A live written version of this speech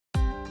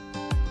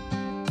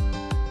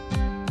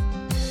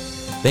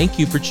Thank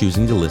you for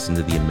choosing to listen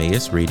to the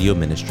Emmaus Radio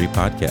Ministry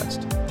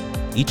podcast.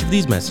 Each of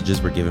these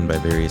messages were given by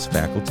various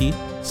faculty,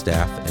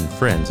 staff, and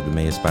friends of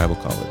Emmaus Bible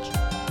College.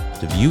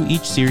 To view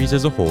each series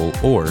as a whole,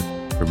 or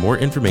for more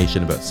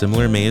information about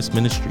similar Emmaus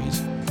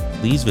ministries,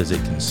 please visit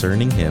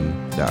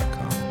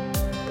concerninghim.com.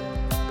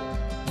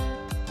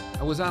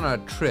 I was on a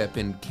trip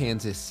in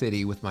Kansas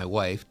City with my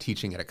wife,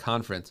 teaching at a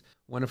conference,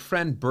 when a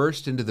friend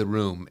burst into the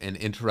room and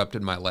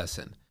interrupted my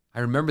lesson.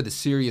 I remember the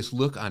serious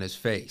look on his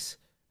face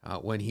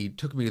when he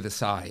took me to the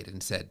side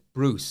and said,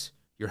 "Bruce,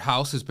 your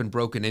house has been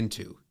broken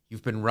into.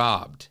 You've been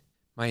robbed."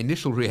 My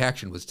initial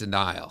reaction was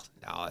denial.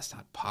 No, that's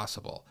not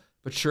possible.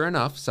 But sure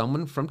enough,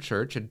 someone from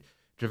church had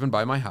driven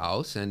by my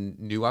house and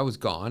knew I was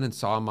gone and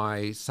saw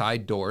my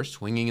side door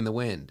swinging in the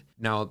wind.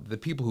 Now, the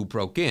people who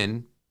broke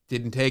in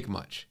didn't take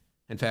much.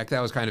 In fact,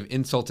 that was kind of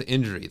insult to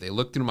injury. They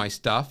looked through my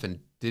stuff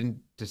and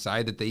didn't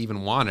decide that they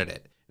even wanted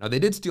it. Now, they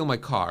did steal my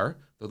car,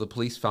 though the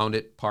police found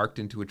it parked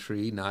into a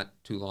tree not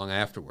too long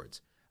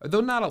afterwards. Though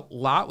not a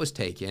lot was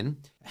taken,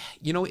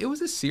 it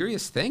was a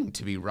serious thing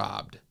to be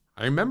robbed.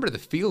 I remember the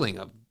feeling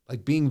of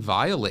being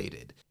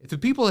violated. If the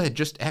people had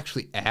just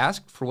actually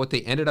asked for what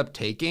they ended up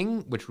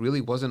taking, which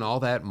really wasn't all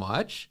that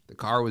much, the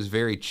car was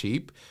very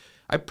cheap,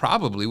 I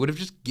probably would have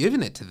just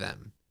given it to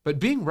them. But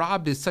being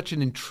robbed is such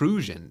an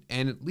intrusion,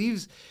 and it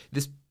leaves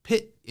this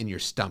pit in your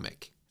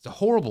stomach. It's a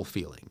horrible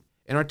feeling.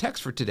 In our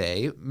text for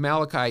today,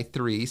 Malachi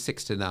 3,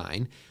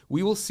 6-9,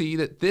 we will see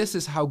that this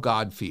is how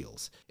God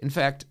feels. In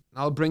fact,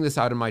 I'll bring this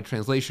out in my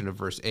translation of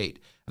verse 8.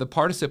 The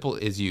participle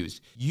is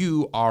used.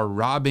 You are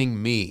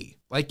robbing me.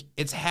 Like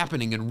it's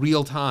happening in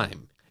real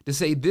time. To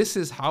say this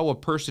is how a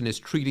person is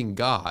treating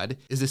God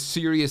is a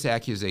serious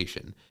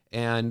accusation.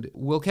 And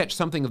we'll catch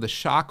something of the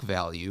shock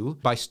value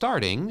by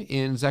starting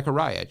in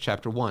Zechariah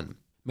chapter 1.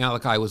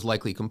 Malachi was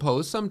likely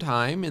composed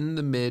sometime in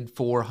the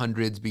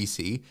mid-400s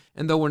BC,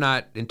 and though we're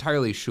not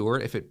entirely sure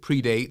if it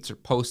predates or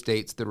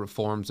postdates the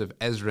reforms of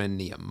Ezra and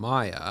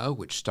Nehemiah,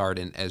 which start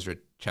in Ezra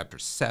chapter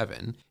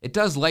 7, it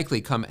does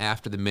likely come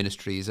after the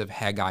ministries of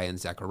Haggai and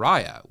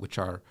Zechariah, which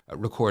are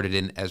recorded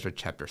in Ezra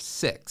chapter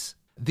 6.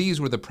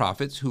 These were the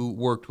prophets who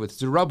worked with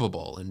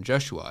Zerubbabel and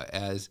Joshua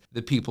as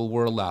the people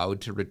were allowed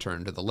to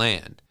return to the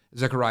land.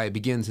 Zechariah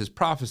begins his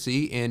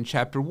prophecy in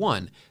chapter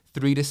 1,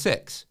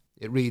 3-6.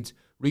 It reads,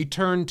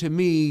 "Return to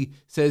me,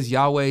 says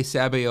Yahweh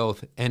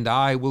Sabaoth, and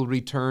I will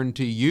return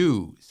to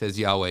you, says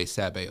Yahweh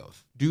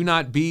Sabaoth. Do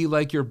not be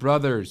like your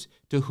brothers,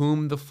 to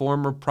whom the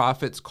former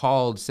prophets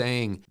called,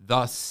 saying,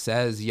 Thus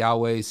says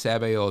Yahweh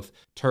Sabaoth,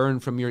 turn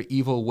from your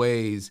evil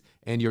ways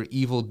and your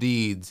evil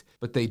deeds.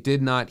 But they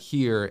did not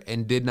hear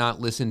and did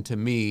not listen to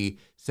me,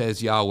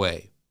 says Yahweh.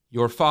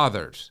 Your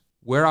fathers,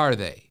 where are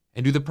they?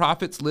 And do the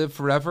prophets live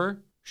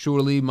forever?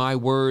 Surely my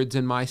words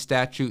and my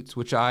statutes,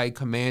 which I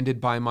commanded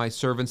by my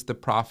servants the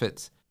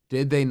prophets,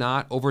 did they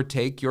not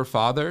overtake your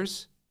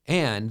fathers?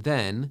 And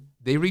then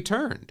they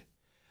returned."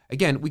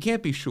 Again, we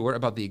can't be sure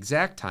about the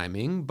exact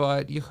timing,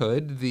 but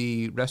Yehud,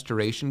 the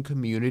restoration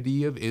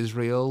community of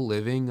Israel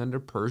living under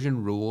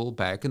Persian rule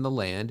back in the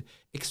land,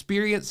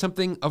 experienced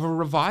something of a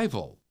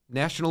revival,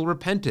 national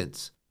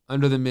repentance,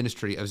 under the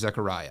ministry of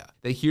Zechariah.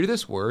 They hear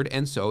this word,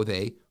 and so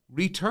they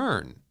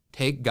return.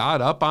 Take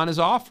God up on his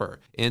offer.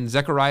 In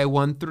Zechariah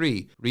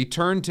 1:3,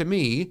 "Return to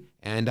me,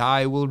 and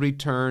I will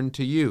return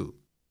to you."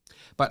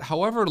 But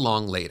however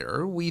long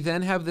later, we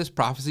then have this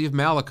prophecy of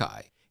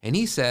Malachi. And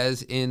he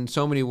says in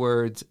so many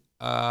words,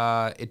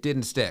 it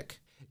didn't stick.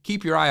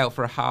 Keep your eye out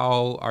for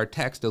how our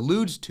text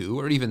alludes to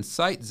or even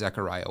cites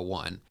Zechariah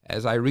 1,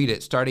 as I read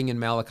it starting in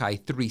Malachi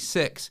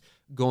 3:6,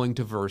 going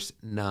to verse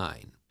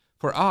 9.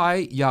 "For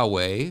I,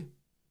 Yahweh,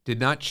 did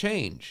not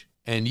change,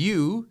 and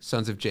you,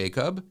 sons of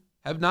Jacob,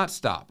 have not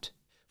stopped.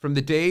 From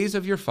the days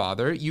of your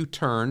father you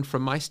turned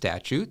from my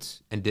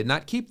statutes and did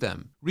not keep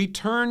them.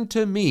 Return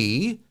to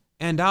me,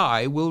 and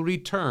I will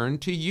return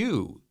to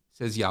you,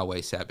 says Yahweh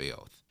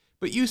Sabaoth.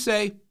 But you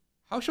say,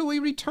 how shall we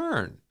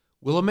return?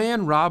 Will a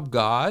man rob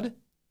God?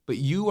 But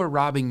you are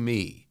robbing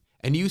me.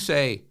 And you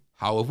say,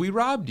 how have we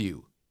robbed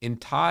you? In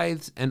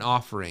tithes and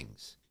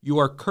offerings. You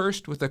are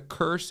cursed with a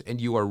curse,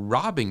 and you are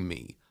robbing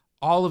me,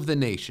 all of the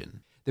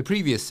nation." The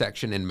previous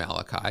section in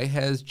Malachi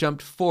has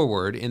jumped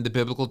forward in the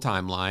biblical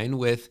timeline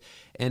with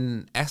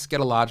an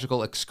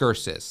eschatological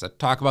excursus, a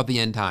talk about the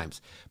end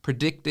times,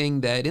 predicting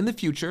that in the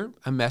future,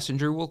 a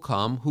messenger will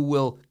come who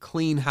will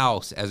clean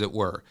house, as it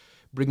were,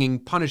 bringing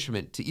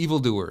punishment to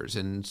evildoers,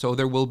 and so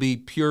there will be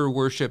pure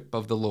worship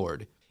of the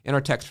Lord. In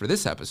our text for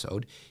this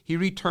episode, he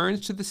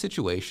returns to the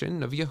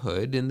situation of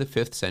Yehud in the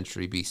 5th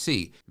century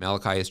BC.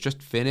 Malachi has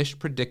just finished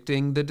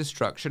predicting the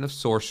destruction of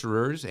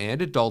sorcerers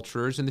and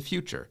adulterers in the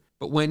future.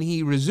 But when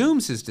he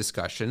resumes his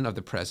discussion of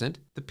the present,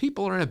 the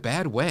people are in a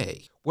bad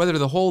way. Whether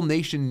the whole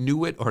nation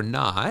knew it or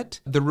not,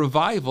 the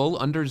revival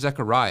under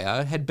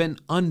Zechariah had been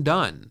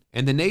undone,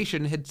 and the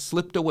nation had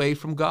slipped away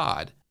from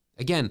God.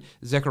 Again,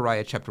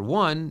 Zechariah chapter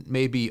 1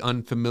 may be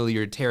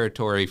unfamiliar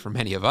territory for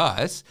many of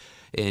us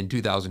in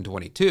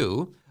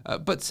 2022,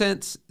 but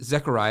since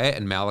Zechariah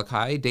and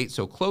Malachi date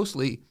so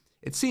closely,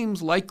 it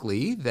seems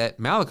likely that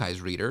Malachi's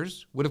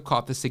readers would have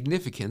caught the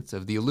significance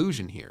of the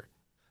allusion here.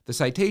 The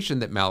citation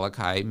that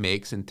Malachi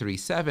makes in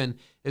 3:7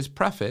 is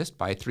prefaced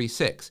by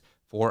 3:6,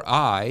 "For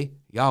I,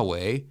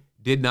 Yahweh,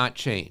 did not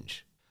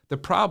change." The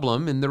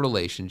problem in the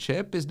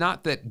relationship is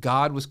not that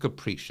God was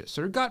capricious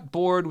or got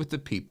bored with the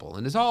people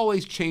and is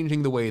always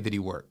changing the way that he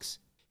works.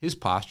 His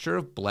posture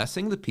of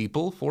blessing the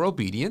people for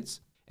obedience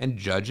and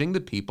judging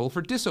the people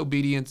for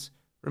disobedience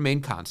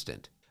remained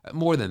constant.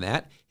 More than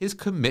that, his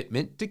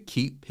commitment to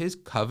keep his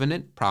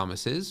covenant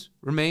promises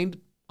remained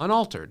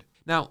unaltered.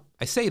 Now,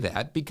 I say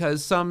that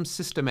because some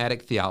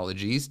systematic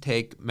theologies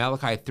take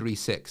Malachi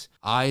 3:6,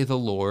 "I, the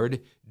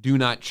Lord, do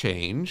not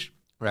change,"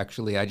 or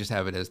actually I just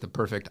have it as the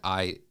perfect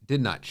 "I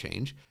did not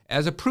change,"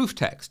 as a proof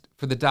text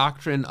for the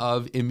doctrine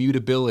of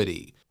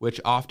immutability, which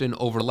often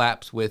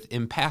overlaps with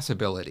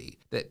impassibility,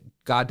 that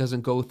God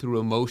doesn't go through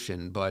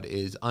emotion but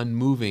is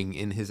unmoving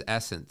in his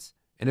essence.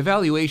 An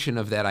evaluation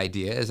of that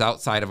idea is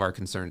outside of our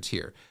concerns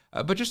here.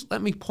 But just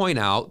let me point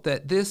out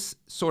that this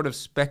sort of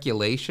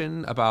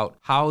speculation about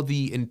how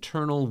the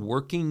internal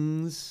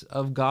workings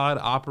of God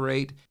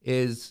operate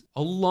is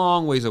a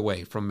long ways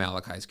away from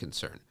Malachi's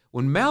concern.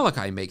 When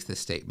Malachi makes this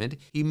statement,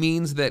 he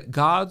means that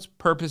God's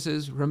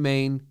purposes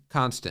remain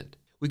constant.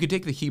 We could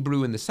take the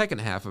Hebrew in the second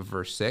half of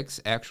verse 6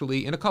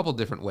 actually in a couple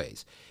different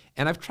ways.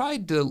 And I've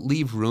tried to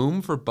leave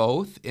room for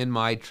both in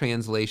my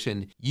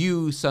translation,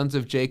 "You, sons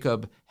of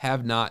Jacob,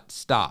 have not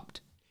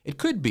stopped." It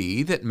could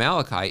be that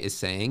Malachi is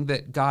saying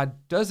that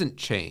God doesn't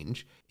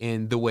change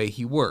in the way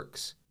he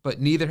works, but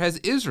neither has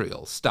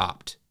Israel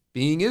stopped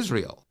being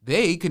Israel.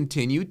 They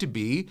continue to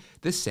be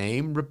the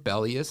same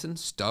rebellious and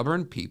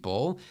stubborn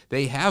people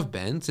they have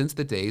been since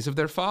the days of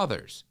their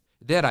fathers.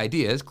 That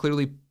idea is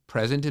clearly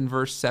present in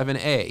verse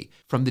 7a,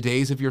 "From the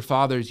days of your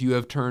fathers you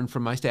have turned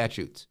from my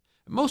statutes."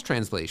 Most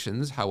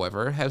translations,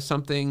 however, have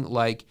something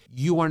like,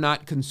 "You are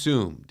not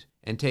consumed,"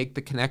 and take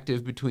the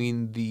connective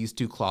between these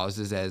two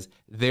clauses as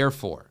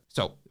 "therefore."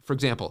 So, for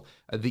example,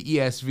 the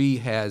ESV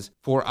has,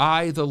 "For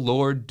I, the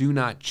Lord, do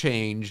not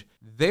change.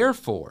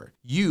 Therefore,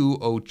 you,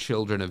 O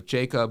children of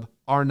Jacob,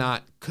 are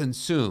not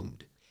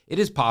consumed." It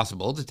is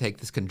possible to take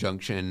this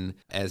conjunction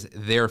as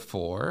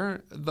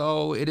 "therefore,"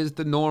 though it is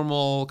the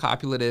normal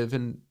copulative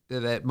and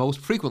that most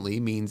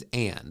frequently means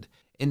 "and."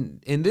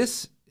 In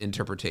this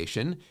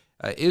interpretation,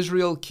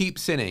 Israel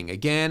keeps sinning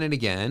again and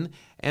again,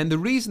 and the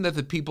reason that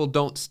the people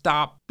don't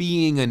stop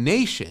being a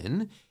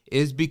nation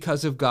is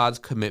because of God's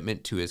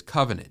commitment to his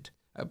covenant.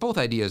 Both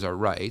ideas are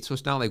right, so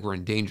it's not like we're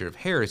in danger of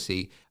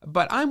heresy,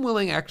 but I'm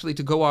willing actually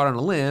to go out on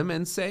a limb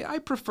and say I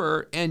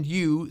prefer, "and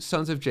you,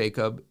 sons of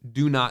Jacob,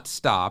 do not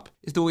stop,"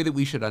 is the way that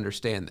we should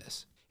understand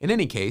this. In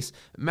any case,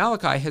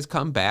 Malachi has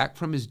come back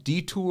from his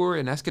detour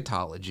in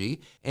eschatology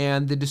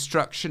and the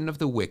destruction of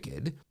the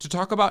wicked to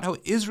talk about how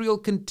Israel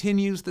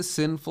continues the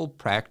sinful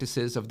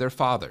practices of their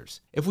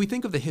fathers. If we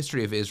think of the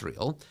history of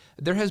Israel,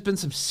 there has been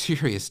some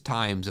serious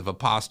times of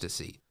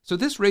apostasy. So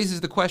this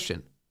raises the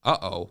question,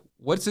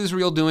 what's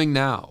Israel doing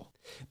now?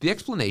 The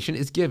explanation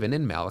is given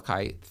in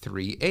Malachi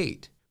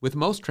 3:8. With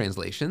most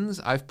translations,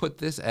 I've put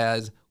this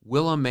as,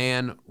 "Will a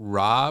man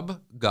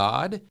rob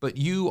God? But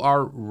you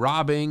are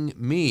robbing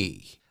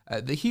me."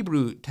 The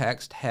Hebrew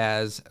text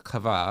has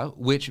kava,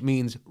 which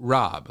means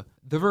rob.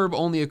 The verb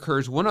only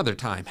occurs one other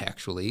time,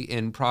 actually,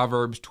 in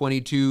Proverbs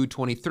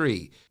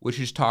 22:23,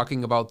 which is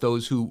talking about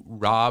those who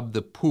rob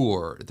the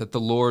poor, that the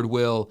Lord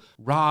will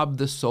rob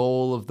the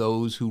soul of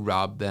those who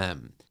rob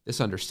them. This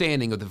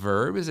understanding of the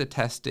verb is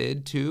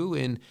attested to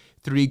in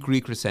three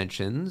Greek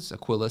recensions,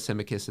 Aquila,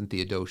 Symmachus, and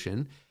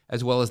Theodotion,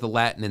 as well as the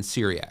Latin and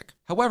Syriac.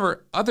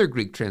 However, other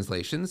Greek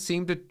translations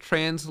seem to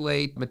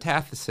translate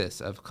metathesis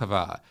of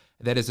kava,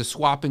 that is a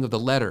swapping of the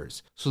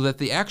letters, so that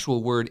the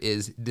actual word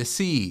is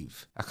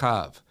deceive,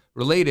 akav,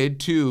 related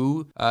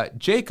to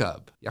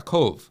Jacob,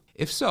 Yaakov.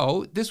 If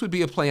so, this would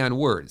be a play on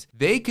words.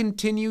 They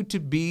continue to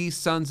be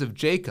sons of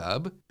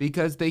Jacob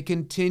because they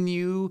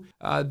continue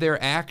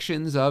their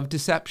actions of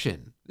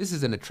deception. This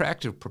is an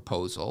attractive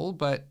proposal,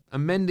 but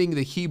amending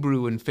the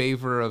Hebrew in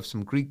favor of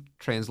some Greek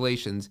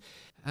translations,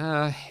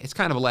 it's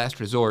kind of a last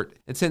resort.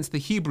 And since the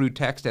Hebrew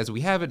text as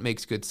we have it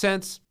makes good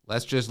sense,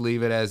 let's just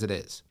leave it as it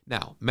is.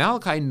 Now,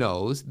 Malachi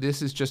knows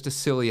this is just a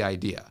silly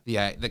idea,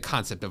 the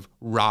concept of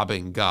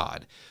robbing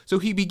God. So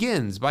he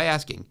begins by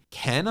asking,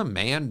 can a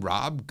man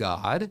rob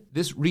God?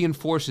 This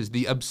reinforces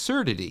the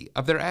absurdity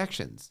of their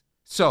actions.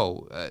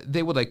 So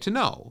they would like to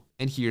know,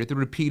 and here the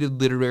repeated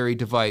literary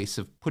device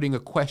of putting a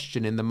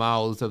question in the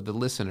mouths of the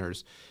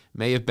listeners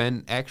may have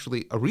been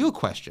actually a real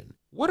question.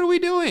 What are we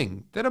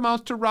doing that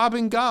amounts to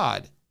robbing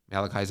God?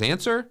 Malachi's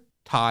answer,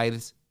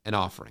 tithes and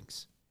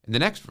offerings. In the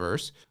next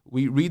verse,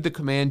 we read the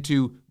command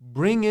to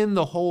bring in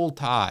the whole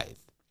tithe.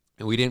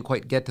 And we didn't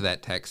quite get to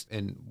that text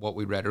in what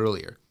we read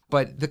earlier.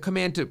 But the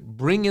command to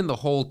bring in the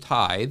whole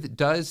tithe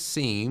does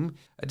seem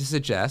to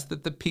suggest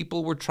that the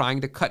people were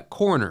trying to cut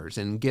corners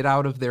and get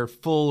out of their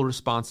full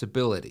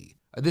responsibility.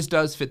 This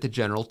does fit the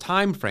general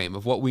time frame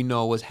of what we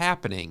know was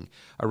happening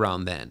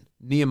around then.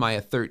 Nehemiah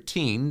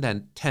 13,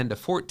 then 10 to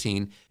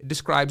 14,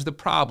 describes the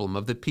problem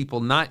of the people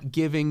not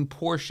giving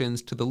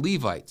portions to the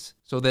Levites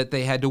so that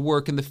they had to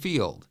work in the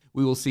field.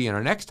 we will see in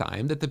our next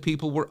time that the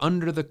people were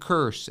under the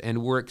curse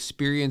and were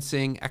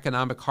experiencing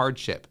economic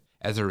hardship.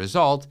 As a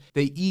result,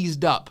 they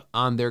eased up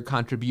on their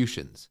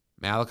contributions.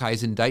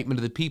 Malachi's indictment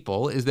of the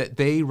people is that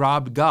they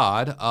robbed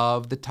God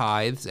of the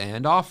tithes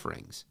and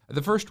offerings.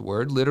 The first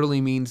word literally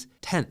means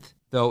tenth,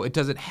 though it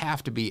doesn't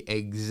have to be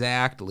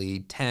exactly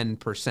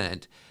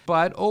 10%.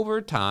 But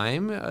over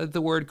time,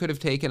 the word could have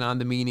taken on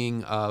the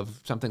meaning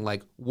of something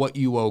like what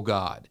you owe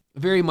God.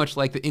 Very much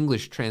like the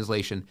English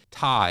translation,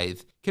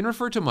 tithe can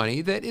refer to money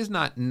that is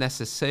not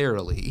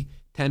necessarily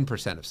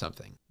 10% of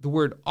something. The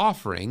word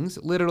offerings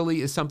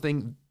literally is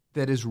something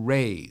that is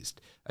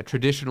raised,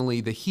 traditionally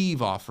the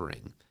heave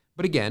offering.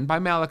 But again, by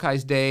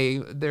Malachi's day,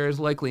 there is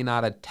likely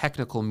not a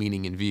technical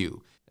meaning in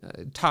view.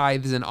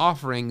 Tithes and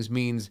offerings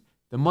means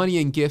the money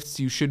and gifts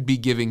you should be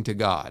giving to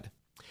God.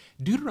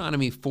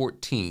 Deuteronomy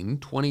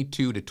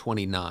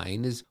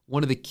 14:22-29 is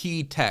one of the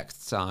key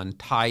texts on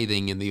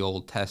tithing in the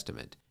Old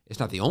Testament. It's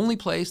not the only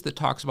place that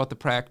talks about the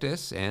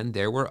practice, and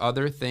there were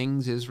other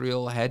things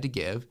Israel had to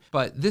give,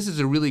 but this is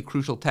a really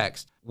crucial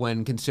text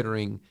when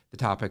considering the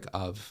topic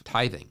of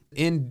tithing.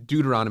 In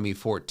Deuteronomy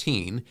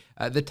 14,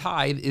 the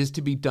tithe is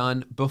to be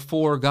done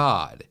before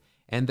God,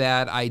 and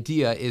that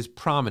idea is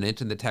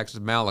prominent in the text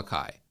of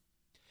Malachi.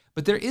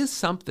 But there is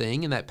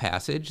something in that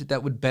passage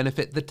that would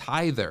benefit the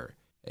tither.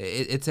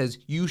 It says,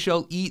 "You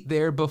shall eat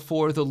there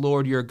before the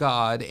Lord your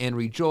God and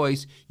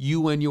rejoice,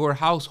 you and your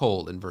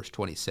household," in verse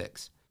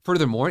 26.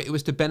 Furthermore, it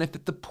was to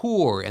benefit the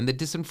poor and the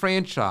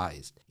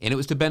disenfranchised, and it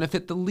was to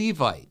benefit the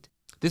Levite.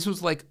 This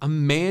was like a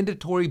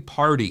mandatory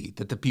party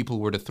that the people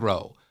were to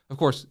throw. Of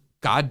course,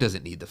 God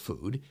doesn't need the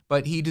food,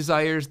 but he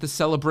desires the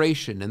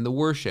celebration and the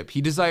worship. He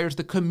desires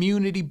the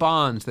community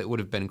bonds that would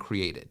have been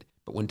created.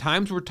 But when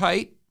times were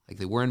tight, like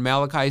they were in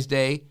Malachi's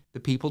day, the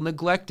people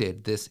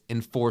neglected this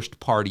enforced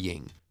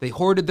partying. They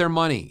hoarded their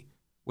money,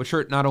 which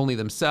hurt not only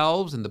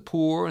themselves and the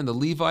poor and the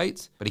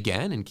Levites, but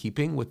again, in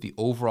keeping with the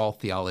overall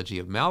theology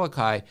of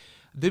Malachi,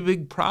 the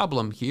big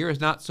problem here is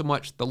not so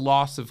much the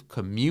loss of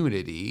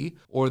community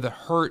or the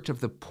hurt of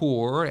the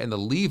poor and the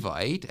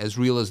Levite, as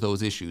real as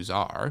those issues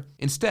are.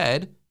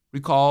 Instead,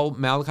 recall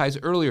Malachi's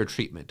earlier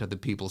treatment of the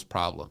people's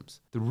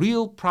problems. The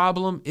real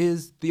problem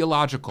is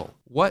theological,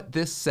 what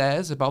this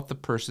says about the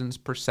person's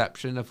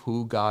perception of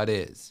who God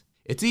is.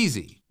 It's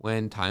easy,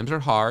 when times are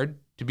hard,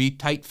 to be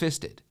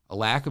tight-fisted. A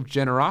lack of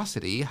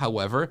generosity,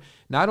 however,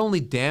 not only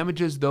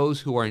damages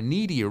those who are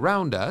needy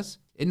around us,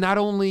 it not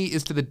only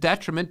is to the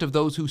detriment of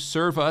those who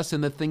serve us in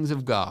the things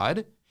of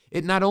God,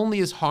 it not only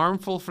is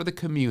harmful for the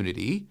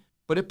community,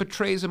 but it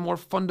betrays a more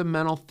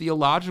fundamental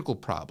theological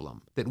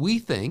problem, that we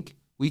think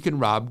we can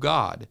rob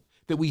God,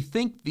 that we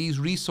think these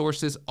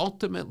resources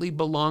ultimately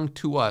belong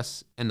to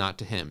us and not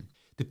to him.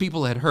 The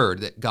people had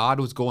heard that God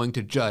was going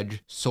to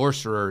judge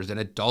sorcerers and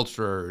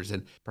adulterers,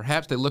 and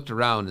perhaps they looked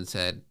around and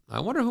said,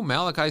 I wonder who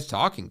Malachi's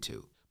talking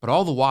to. But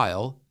all the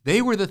while,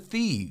 they were the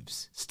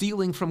thieves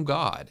stealing from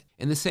God.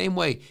 In the same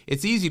way,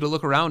 it's easy to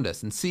look around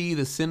us and see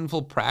the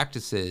sinful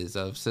practices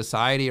of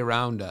society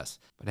around us.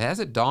 But has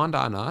it dawned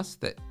on us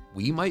that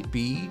we might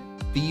be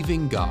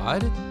thieving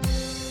God?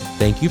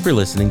 Thank you for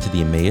listening to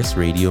the Emmaus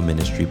Radio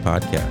Ministry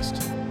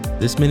podcast.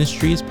 This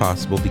ministry is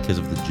possible because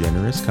of the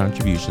generous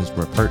contributions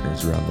from our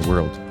partners around the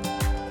world.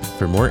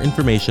 For more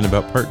information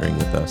about partnering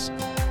with us,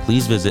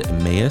 please visit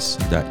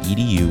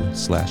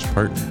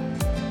emmaus.edu/partner.